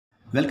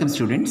Welcome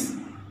students,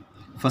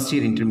 first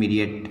year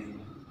intermediate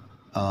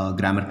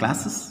grammar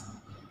classes.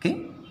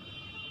 Okay,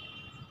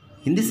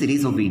 in this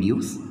series of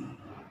videos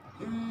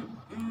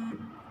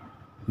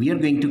we are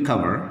going to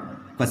cover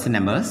question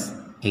numbers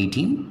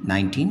 18,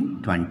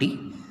 19,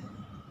 20,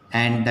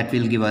 and that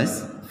will give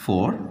us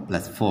 4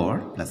 plus 4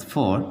 plus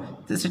 4,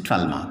 this is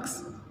 12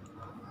 marks.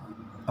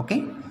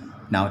 Okay,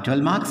 now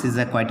 12 marks is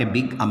quite a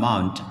big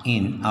amount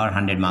in our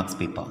 100 marks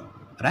paper,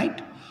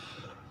 right?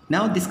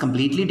 Now this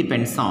completely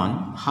depends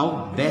on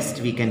how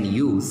best we can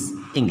use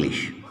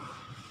English.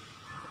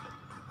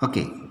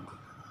 Okay,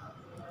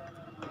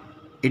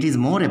 it is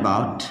more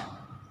about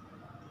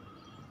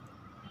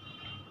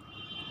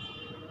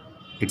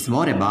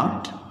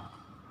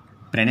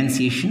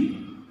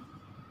pronunciation,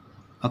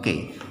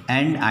 okay,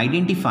 and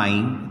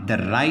identifying the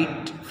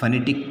right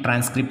phonetic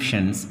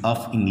transcriptions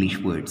of English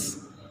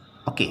words.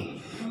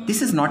 Okay,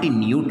 this is not a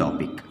new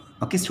topic.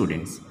 Okay,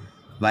 students,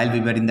 while we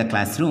were in the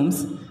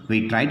classrooms,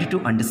 we tried to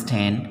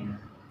understand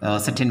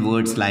certain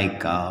words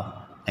like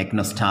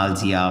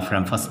nostalgia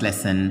from first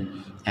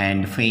lesson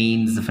and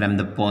fames from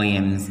the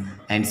poems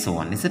and so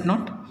on. Is it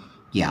not?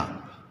 Yeah,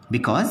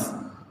 because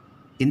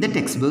in the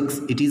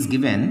textbooks it is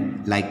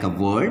given like a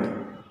word.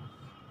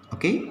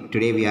 Okay,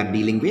 today we are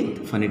dealing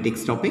with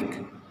phonetics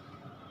topic.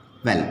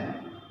 Well,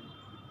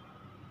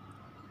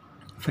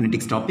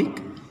 phonetics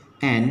topic,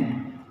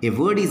 and a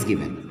word is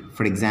given.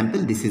 For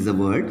example, this is a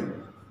word,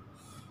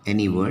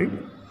 any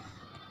word,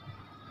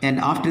 and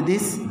after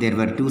this there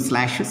were 2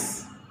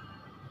 slashes,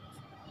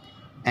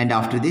 and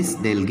after this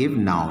they'll give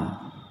noun.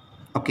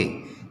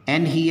 Okay,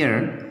 and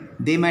here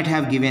they might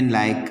have given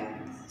like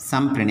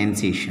some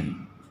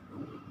pronunciation.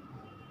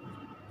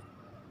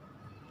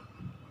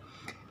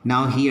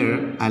 Now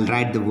here I'll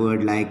write the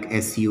word like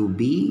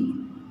S-U-B-T-L-E.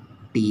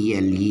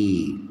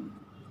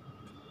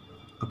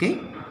 Okay,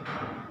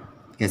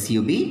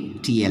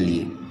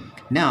 S-U-B-T-L-E.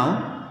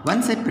 Now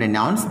once I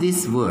pronounce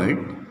this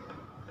word,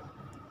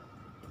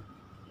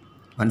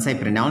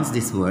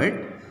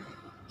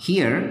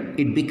 here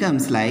it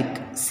becomes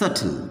like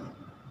subtle.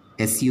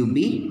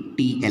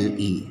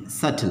 S-U-B-T-L-E,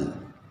 subtle.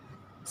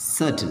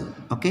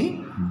 Okay,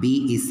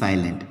 B is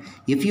silent.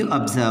 If you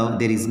observe,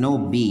 there is no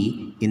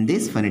B in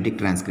this phonetic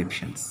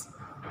transcriptions.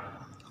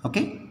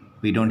 Okay,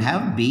 we don't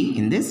have B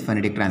in this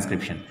phonetic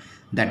transcription.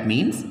 That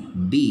means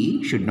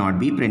B should not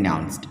be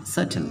pronounced,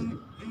 subtle.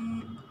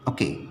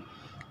 Okay,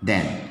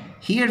 then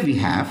here we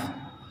have,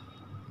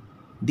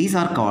 these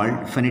are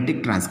called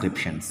phonetic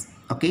transcriptions.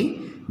 Okay,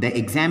 the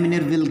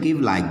examiner will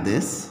give like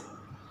this,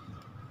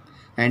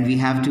 and we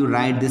have to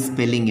write the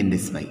spelling in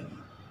this way.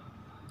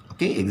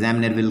 Okay,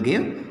 examiner will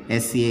give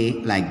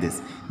SA like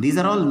this. These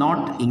are all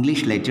not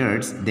English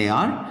letters, they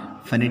are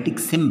phonetic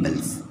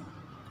symbols.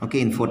 Okay,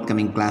 in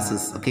forthcoming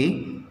classes,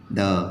 okay,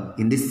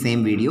 in this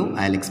same video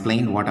I'll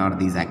explain what are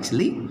these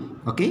actually.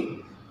 Okay,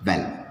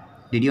 well,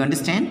 did you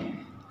understand?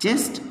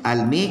 Just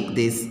I'll make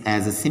this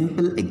as a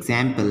simple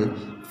example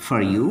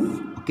for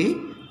you. Okay,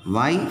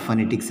 why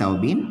phonetics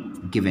have been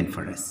given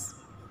for us.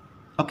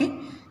 Okay,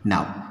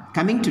 now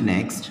coming to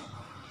next,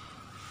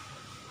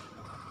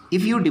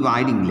 if you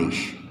divide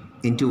English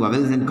into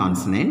vowels and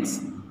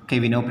consonants, okay,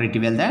 we know pretty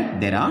well that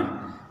there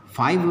are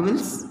 5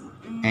 vowels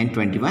and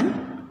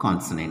 21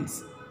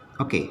 consonants.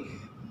 Okay,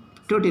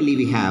 totally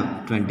we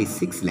have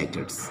 26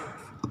 letters.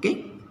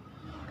 Okay,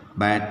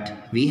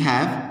 but we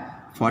have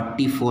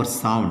 44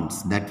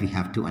 sounds that we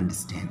have to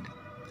understand.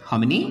 How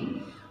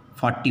many?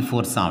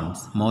 44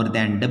 sounds, more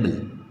than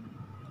double.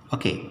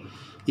 Okay,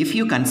 if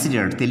you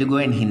consider Telugu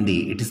and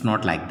Hindi, it is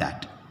not like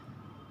that.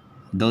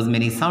 Those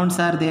many sounds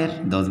are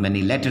there, those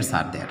many letters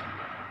are there.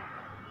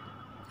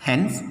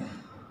 Hence,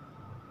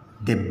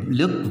 they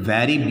look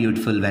very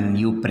beautiful when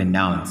you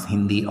pronounce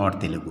Hindi or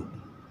Telugu.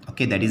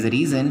 Okay, that is the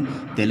reason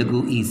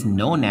Telugu is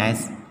known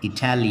as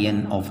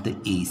Italian of the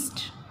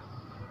East.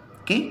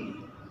 Okay,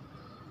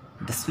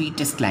 the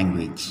sweetest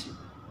language.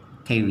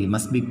 Okay, we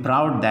must be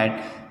proud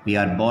that we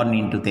are born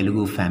into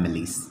Telugu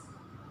families.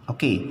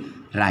 Okay,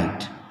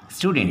 right.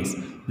 Students,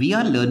 we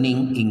are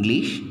learning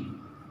English,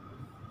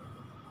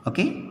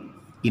 okay,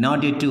 in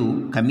order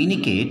to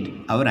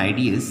communicate our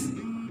ideas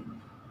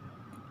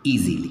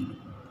easily.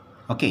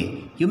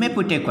 Okay, you may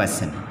put a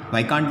question,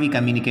 why can't we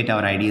communicate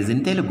our ideas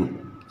in Telugu?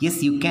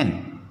 Yes, you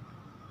can.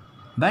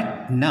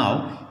 But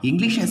now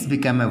English has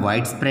become a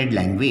widespread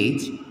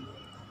language,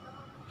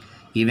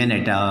 even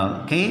at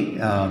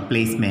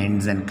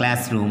placements and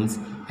classrooms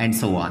and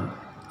so on.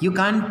 You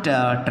can't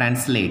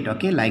translate,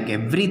 okay, like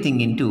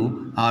everything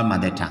into our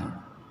mother tongue.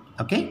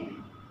 Okay,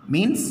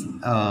 means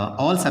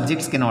all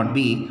subjects cannot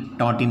be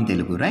taught in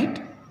Telugu,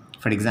 right?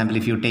 For example,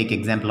 if you take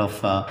example of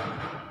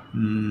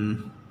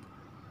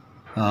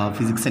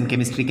physics and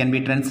chemistry can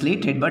be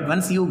translated, but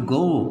once you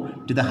go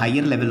to the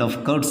higher level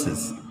of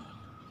courses,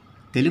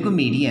 Telugu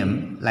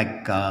medium,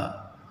 like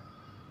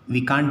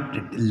we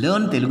can't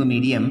learn Telugu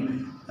medium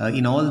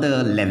in all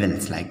the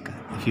levels. Like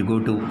if you go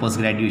to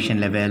post-graduation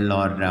level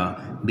or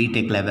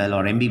BTech level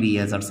or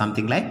MBBS or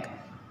something like,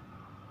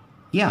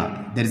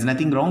 yeah, there is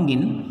nothing wrong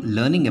in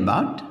learning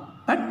about,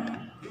 but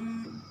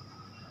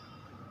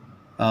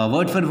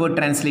word for word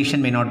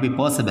translation may not be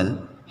possible.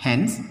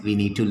 Hence, we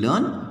need to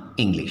learn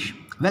English.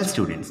 Well,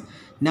 students,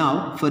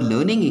 now for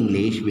learning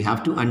English, we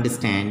have to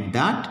understand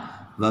that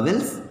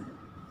vowels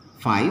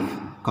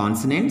 5,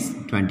 consonants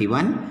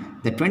 21,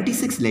 the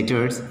 26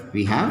 letters,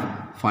 we have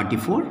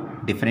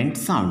 44 different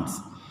sounds.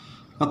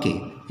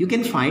 Okay, you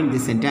can find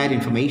this entire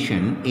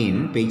information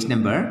in page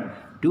number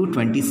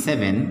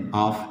 227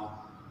 of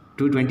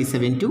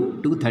 227 to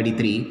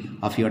 233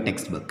 of your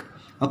textbook.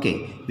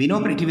 Okay, we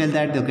know pretty well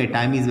that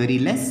time is very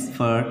less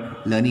for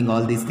learning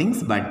all these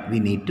things, but we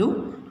need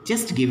to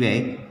just give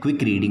a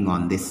quick reading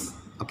on this.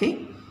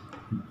 Okay,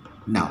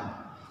 now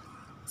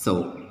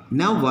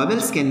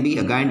vowels can be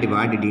again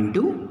divided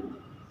into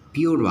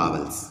pure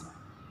vowels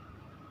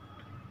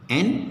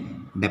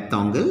and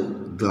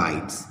diphthongal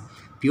glides.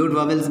 Pure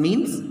vowels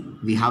means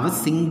we have a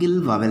single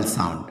vowel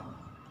sound.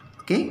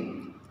 Okay,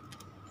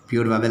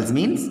 pure vowels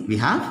means we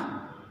have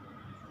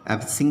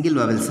a single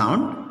vowel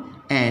sound,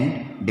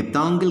 and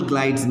diphthongal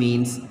glides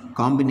means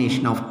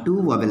combination of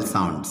two vowel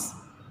sounds.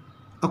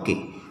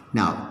 Okay,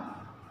 now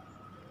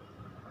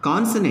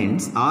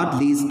consonants, or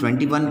these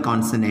 21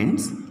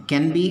 consonants,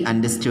 can be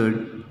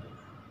understood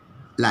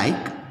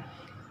like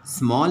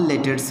small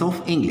letters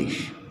of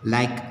English.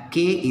 Like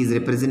K is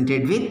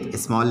represented with a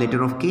small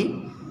letter of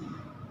K.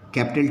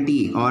 Capital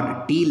T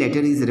or T letter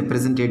is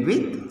represented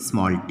with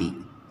small t.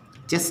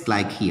 Just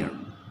like here.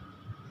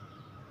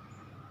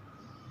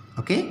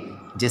 Okay,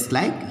 just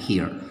like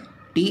here.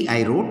 T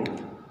I wrote,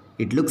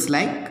 it looks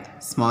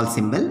like small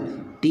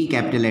symbol. T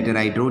capital letter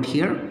I wrote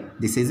here,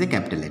 this is a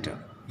capital letter,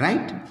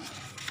 right?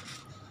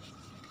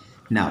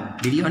 Now,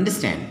 did you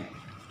understand?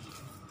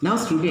 Now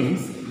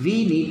students,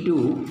 we need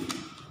to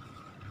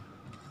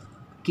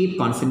keep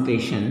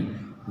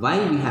concentration.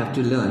 Why we have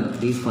to learn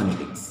these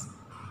phonetics?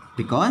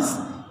 Because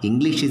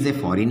English is a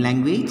foreign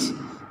language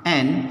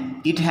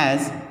and it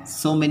has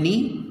so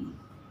many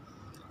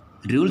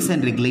rules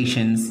and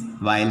regulations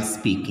while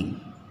speaking.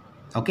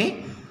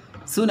 Okay,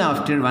 soon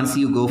after, once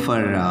you go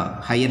for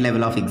higher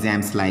level of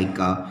exams like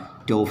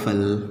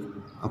TOEFL,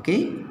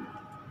 okay,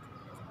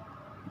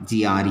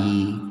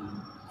 GRE,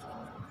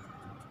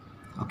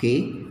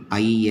 okay,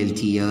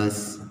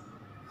 IELTS,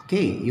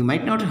 okay, you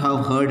might not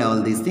have heard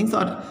all these things,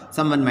 or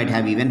someone might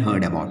have even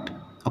heard about.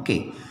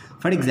 Okay,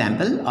 for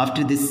example,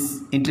 after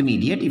this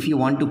intermediate, if you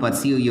want to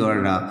pursue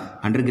your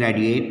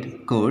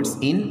undergraduate course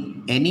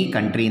in any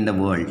country in the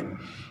world,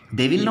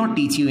 they will not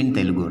teach you in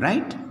Telugu,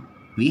 right?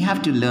 We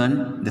have to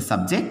learn the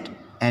subject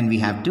and we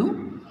have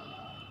to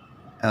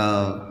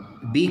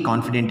be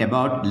confident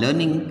about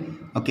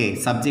learning, okay,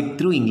 subject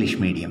through English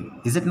medium.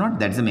 Is it not?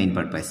 That's the main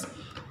purpose.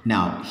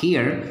 Now,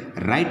 here,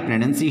 right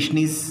pronunciation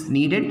is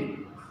needed,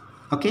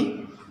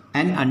 okay,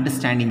 and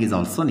understanding is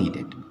also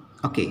needed.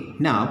 Okay,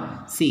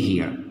 now, see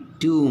here,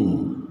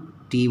 tomb,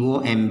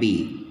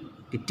 T-O-M-B,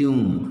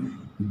 tomb.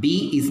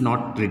 B is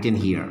not written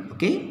here,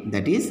 okay,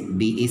 that is,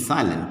 B is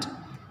silent.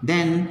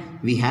 Then,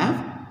 we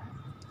have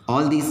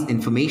all this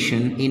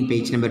information in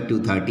page number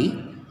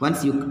 230,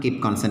 once you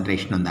keep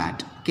concentration on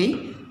that,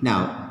 okay.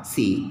 Now,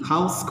 see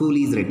how school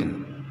is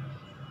written.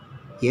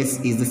 S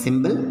is the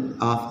symbol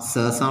of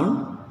S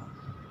sound,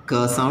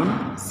 K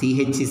sound,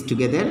 CH is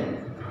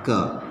together, K.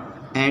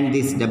 And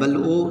this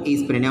double O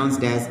is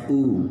pronounced as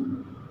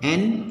U,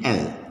 N,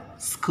 L,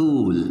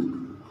 school.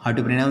 How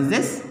to pronounce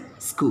this?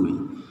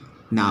 School.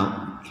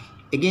 Now,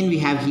 again we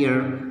have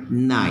here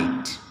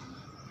night.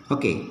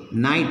 Okay,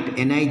 night,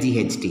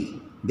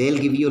 N-I-G-H-T. They'll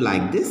give you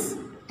like this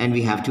and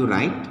we have to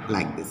write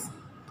like this.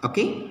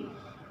 Okay?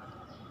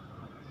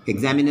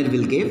 Examiner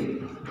will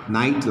give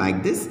night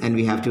like this and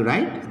we have to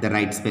write the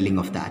right spelling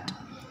of that.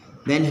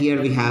 Then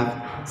here we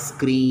have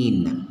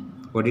screen.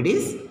 What it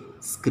is?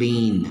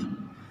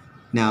 Screen.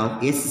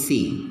 Now SC.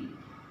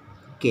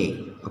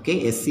 Okay.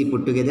 Okay. SC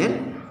put together.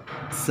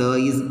 S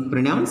is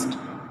pronounced.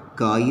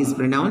 K is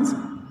pronounced.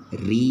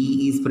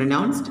 Re is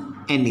pronounced.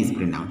 N is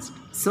pronounced.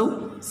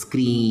 So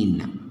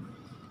screen.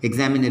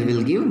 Examiner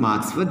will give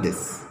marks for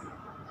this.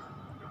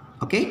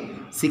 Okay.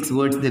 6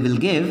 words they will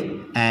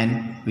give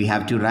and we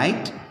have to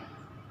write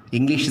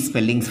English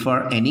spellings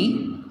for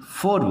any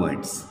 4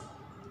 words.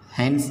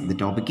 Hence, the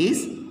topic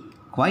is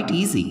quite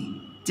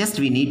easy. Just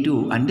we need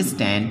to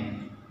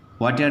understand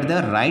what are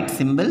the right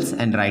symbols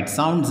and right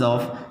sounds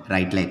of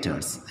right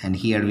letters. And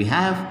here we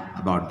have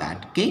about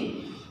that.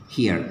 Okay.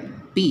 Here,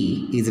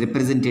 P is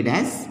represented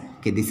as,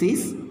 okay, this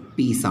is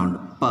P sound.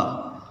 P.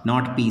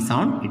 Not P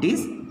sound, it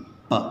is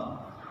P.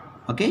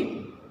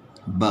 Okay.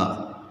 B.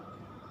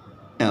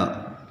 T.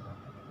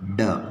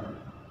 D.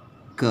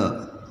 K.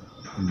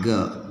 G.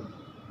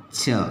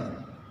 Ch.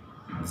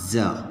 Z.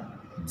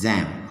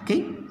 Jam.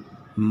 Okay.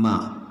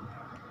 Ma,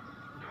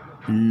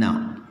 N,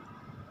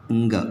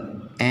 Ng,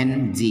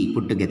 N, G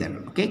put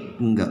together. Okay.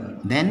 Ng.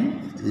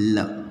 Then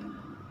L,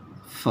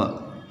 F,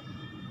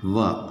 V,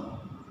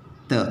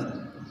 T.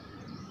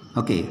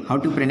 Okay. How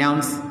to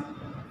pronounce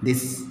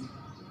this?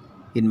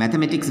 In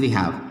mathematics we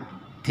have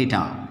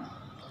theta.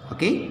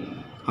 Okay.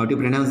 How to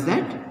pronounce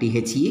that?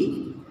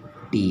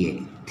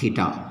 T-H-E-T-A.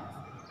 Theta.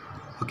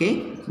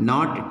 Okay.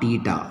 Not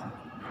theta.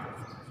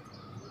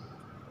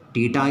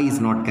 Theta is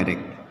not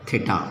correct.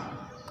 Theta.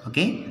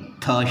 Okay.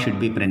 Tha should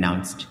be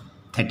pronounced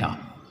theta.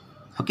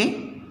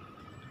 Okay.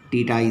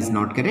 Theta is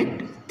not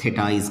correct.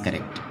 Theta is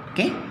correct.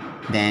 Okay.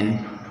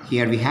 Then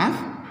here we have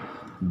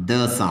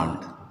the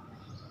sound.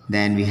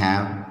 Then we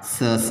have s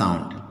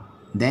sound.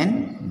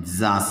 Then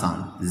za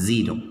sound.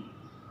 Zero.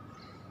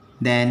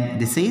 Then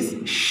this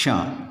is sh.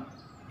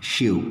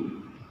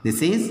 Shu.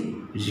 This is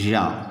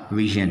ja.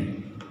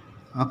 Vision.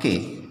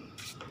 Okay.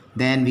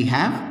 Then we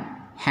have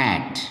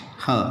hat.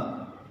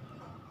 Her.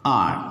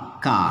 R.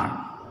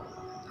 Car.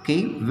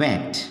 Okay.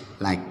 Wet.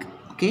 Like.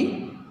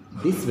 Okay.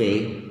 This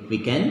way we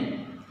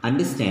can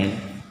understand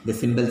the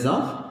symbols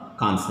of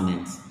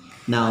consonants.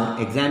 Now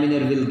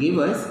examiner will give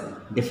us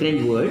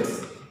different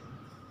words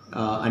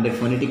under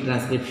phonetic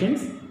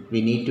transcriptions.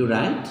 We need to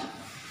write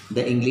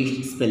the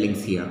English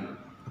spellings here.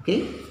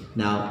 Okay.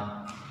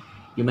 Now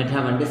you might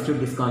have understood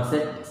this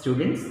concept,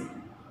 students.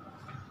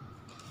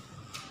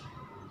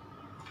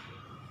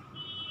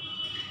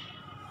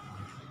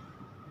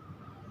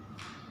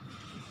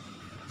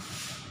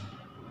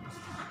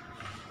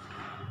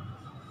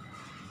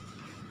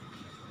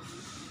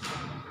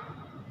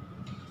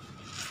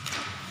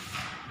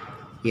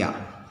 Yeah.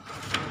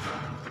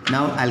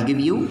 Now I'll give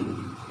you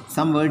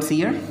some words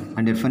here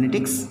under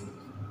phonetics.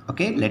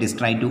 Okay, let us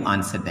try to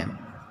answer them.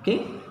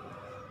 Okay,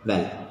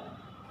 well,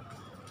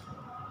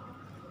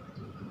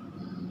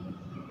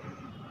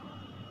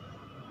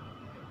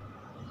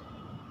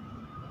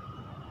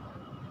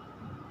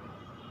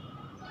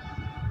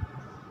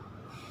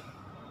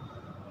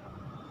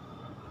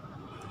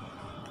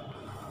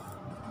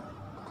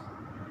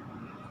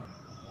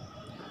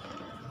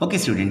 okay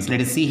students, let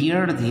us see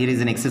here. Here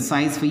is an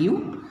exercise for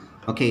you.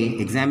 Okay,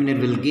 examiner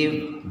will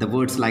give the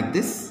words like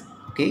this.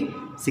 Okay,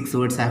 6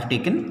 words I have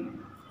taken.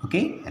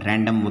 Okay,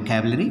 random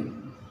vocabulary,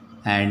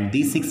 and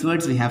these 6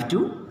 words we have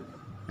to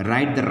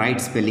write the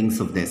right spellings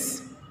of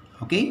this.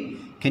 Okay,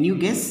 can you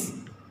guess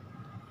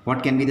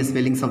what can be the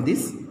spellings of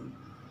this?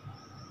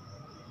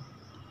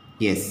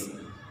 Yes,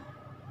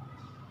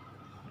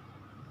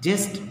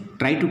 just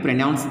try to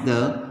pronounce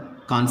the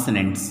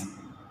consonants.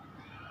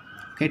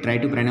 Okay, try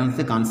to pronounce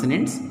the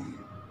consonants.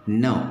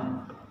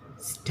 No,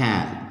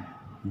 stal,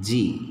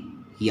 g,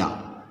 ya.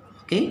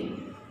 Okay,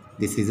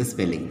 this is a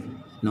spelling.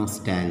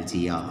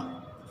 Nostalgia.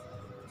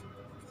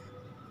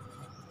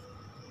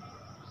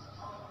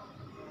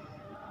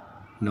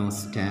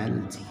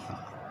 Nostalgia.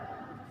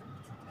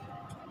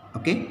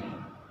 Okay.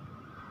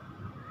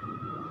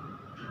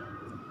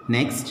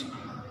 Next,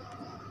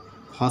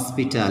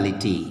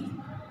 hospitality.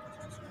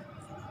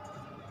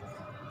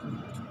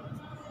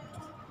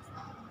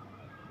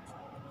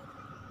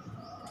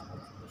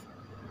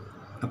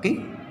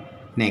 Okay.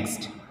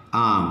 Next,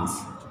 arms.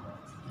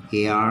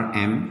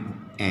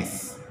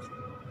 ARMS.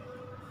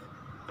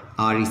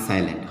 R is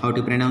silent. How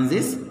to pronounce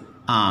this?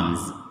 Arms.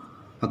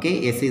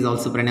 Okay. S is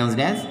also pronounced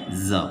as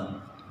Z.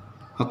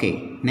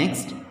 Okay.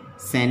 Next,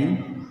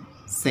 sen,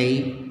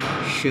 say,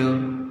 sh,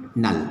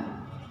 null.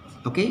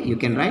 Okay. You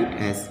can write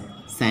as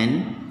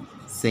sen,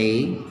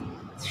 say,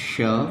 sh,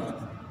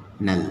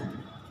 null.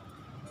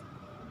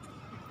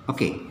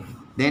 Okay.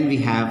 Then we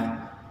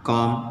have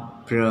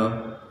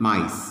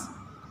compromise.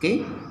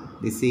 Okay.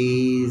 This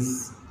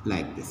is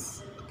like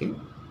this. Okay.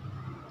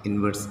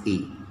 Inverse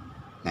E.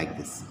 Like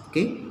this.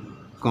 Okay.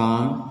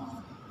 Compromise.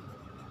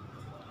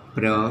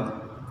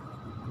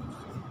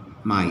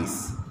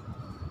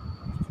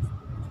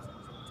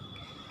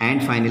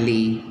 And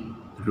finally,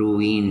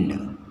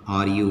 ruined.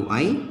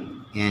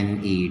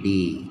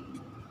 RUINED.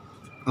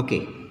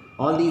 Okay,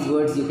 all these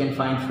words you can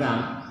find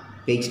from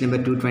page number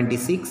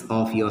 226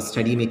 of your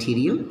study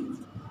material.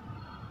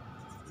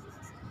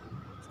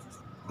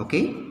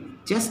 Okay,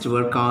 just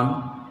work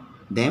on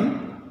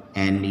them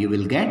and you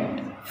will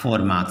get 4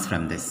 marks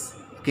from this.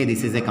 Okay,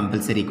 this is a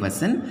compulsory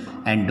question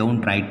and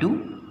don't try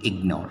to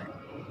ignore.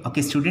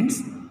 Okay,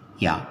 students?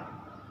 Yeah.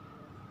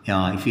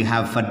 If you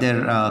have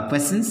further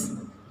questions,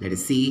 let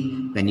us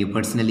see when you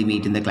personally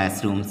meet in the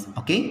classrooms.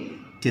 Okay,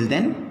 till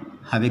then,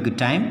 have a good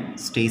time,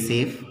 stay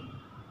safe.